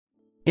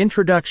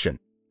Introduction.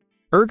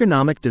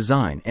 Ergonomic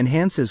design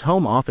enhances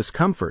home office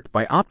comfort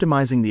by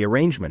optimizing the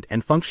arrangement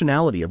and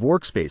functionality of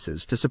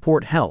workspaces to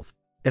support health,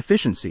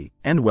 efficiency,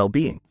 and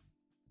well-being.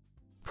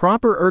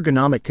 Proper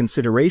ergonomic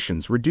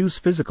considerations reduce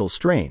physical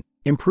strain,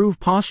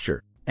 improve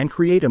posture, and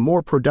create a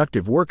more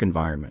productive work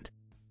environment.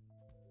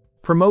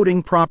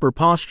 Promoting proper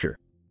posture.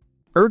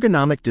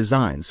 Ergonomic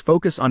designs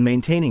focus on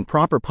maintaining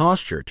proper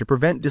posture to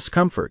prevent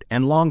discomfort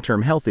and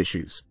long-term health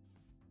issues.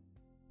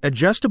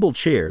 Adjustable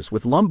chairs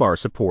with lumbar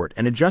support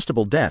and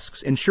adjustable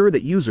desks ensure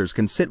that users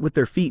can sit with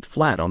their feet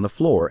flat on the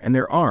floor and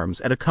their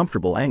arms at a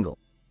comfortable angle.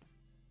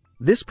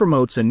 This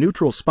promotes a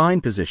neutral spine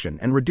position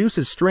and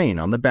reduces strain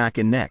on the back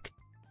and neck.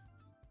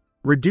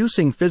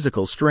 Reducing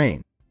physical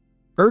strain.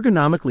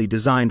 Ergonomically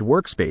designed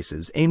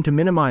workspaces aim to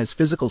minimize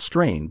physical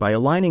strain by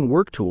aligning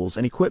work tools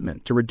and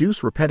equipment to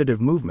reduce repetitive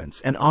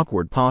movements and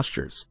awkward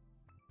postures.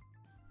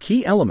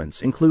 Key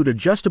elements include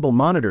adjustable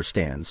monitor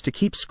stands to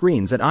keep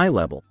screens at eye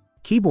level,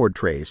 keyboard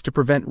trays to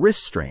prevent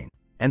wrist strain,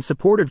 and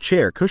supportive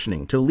chair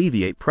cushioning to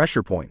alleviate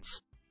pressure points.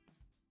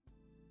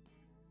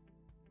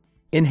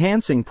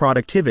 Enhancing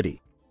productivity.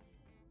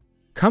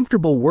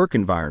 Comfortable work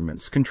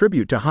environments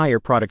contribute to higher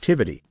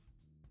productivity.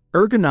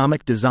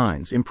 Ergonomic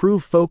designs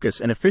improve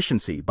focus and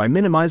efficiency by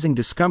minimizing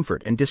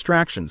discomfort and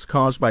distractions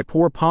caused by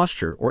poor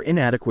posture or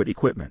inadequate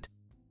equipment.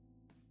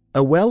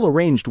 A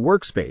well-arranged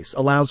workspace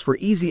allows for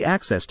easy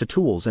access to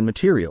tools and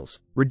materials,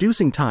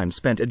 reducing time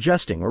spent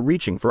adjusting or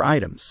reaching for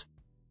items.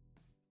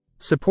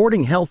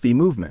 Supporting healthy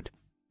movement.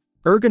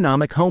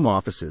 Ergonomic home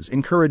offices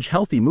encourage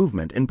healthy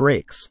movement and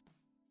breaks.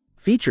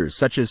 Features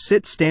such as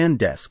sit-stand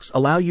desks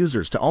allow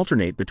users to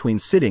alternate between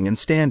sitting and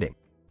standing,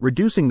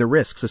 reducing the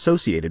risks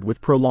associated with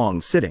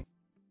prolonged sitting.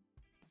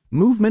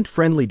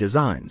 Movement-friendly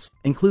designs,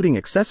 including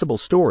accessible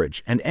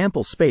storage and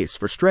ample space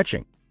for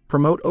stretching,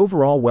 promote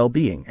overall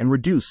well-being and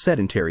reduce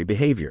sedentary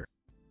behavior.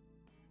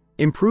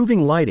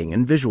 Improving lighting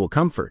and visual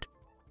comfort.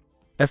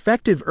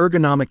 Effective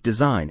ergonomic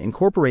design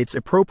incorporates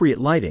appropriate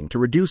lighting to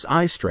reduce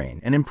eye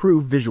strain and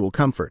improve visual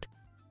comfort.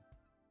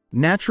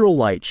 Natural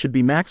light should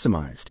be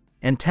maximized,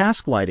 and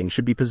task lighting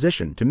should be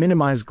positioned to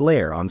minimize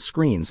glare on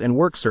screens and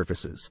work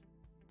surfaces.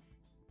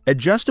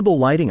 Adjustable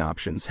lighting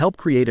options help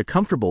create a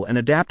comfortable and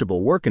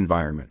adaptable work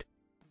environment.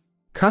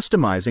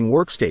 Customizing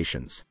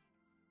workstations.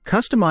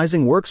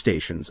 Customizing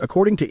workstations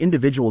according to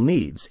individual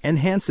needs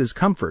enhances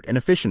comfort and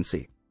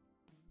efficiency.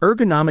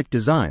 Ergonomic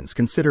designs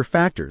consider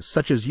factors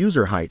such as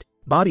user height,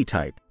 body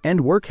type,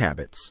 and work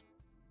habits.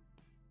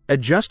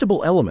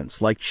 Adjustable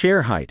elements like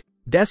chair height,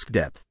 desk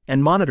depth,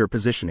 and monitor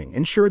positioning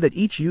ensure that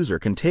each user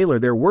can tailor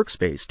their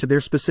workspace to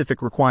their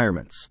specific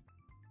requirements.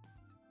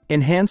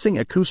 Enhancing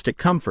acoustic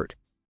comfort.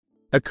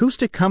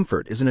 Acoustic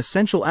comfort is an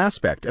essential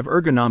aspect of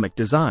ergonomic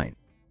design.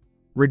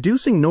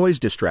 Reducing noise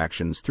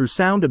distractions through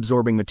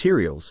sound-absorbing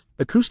materials,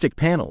 acoustic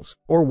panels,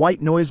 or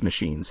white noise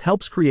machines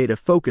helps create a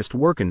focused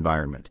work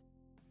environment.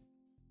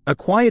 A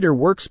quieter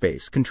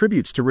workspace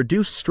contributes to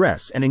reduced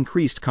stress and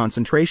increased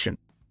concentration.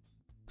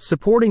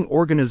 Supporting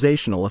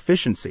organizational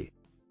efficiency.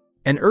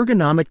 An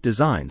ergonomic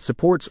design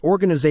supports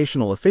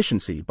organizational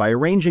efficiency by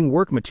arranging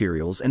work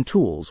materials and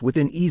tools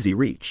within easy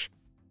reach.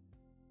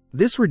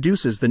 This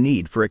reduces the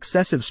need for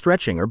excessive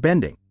stretching or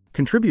bending,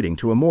 contributing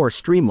to a more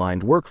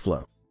streamlined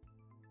workflow.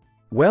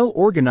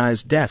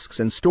 Well-organized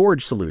desks and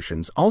storage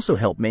solutions also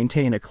help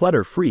maintain a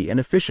clutter-free and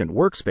efficient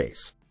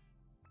workspace.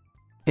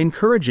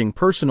 Encouraging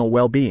personal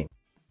well-being.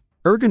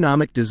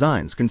 Ergonomic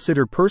designs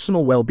consider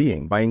personal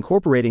well-being by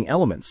incorporating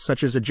elements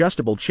such as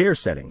adjustable chair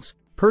settings,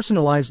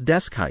 personalized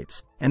desk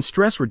heights, and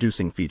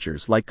stress-reducing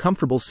features like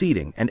comfortable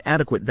seating and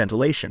adequate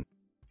ventilation.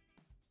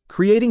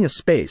 Creating a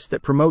space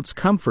that promotes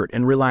comfort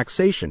and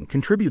relaxation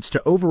contributes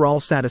to overall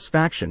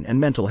satisfaction and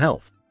mental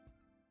health.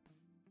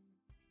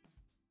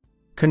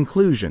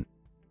 Conclusion.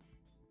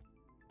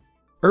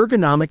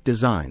 Ergonomic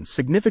designs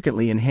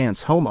significantly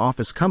enhance home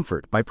office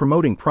comfort by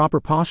promoting proper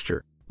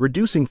posture,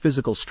 reducing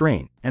physical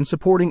strain, and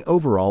supporting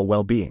overall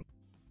well-being.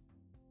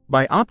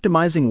 By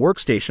optimizing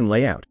workstation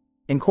layout,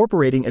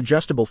 incorporating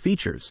adjustable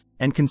features,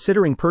 and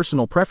considering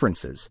personal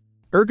preferences,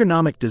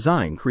 ergonomic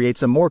design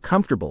creates a more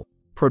comfortable,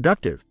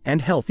 productive,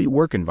 and healthy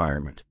work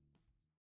environment.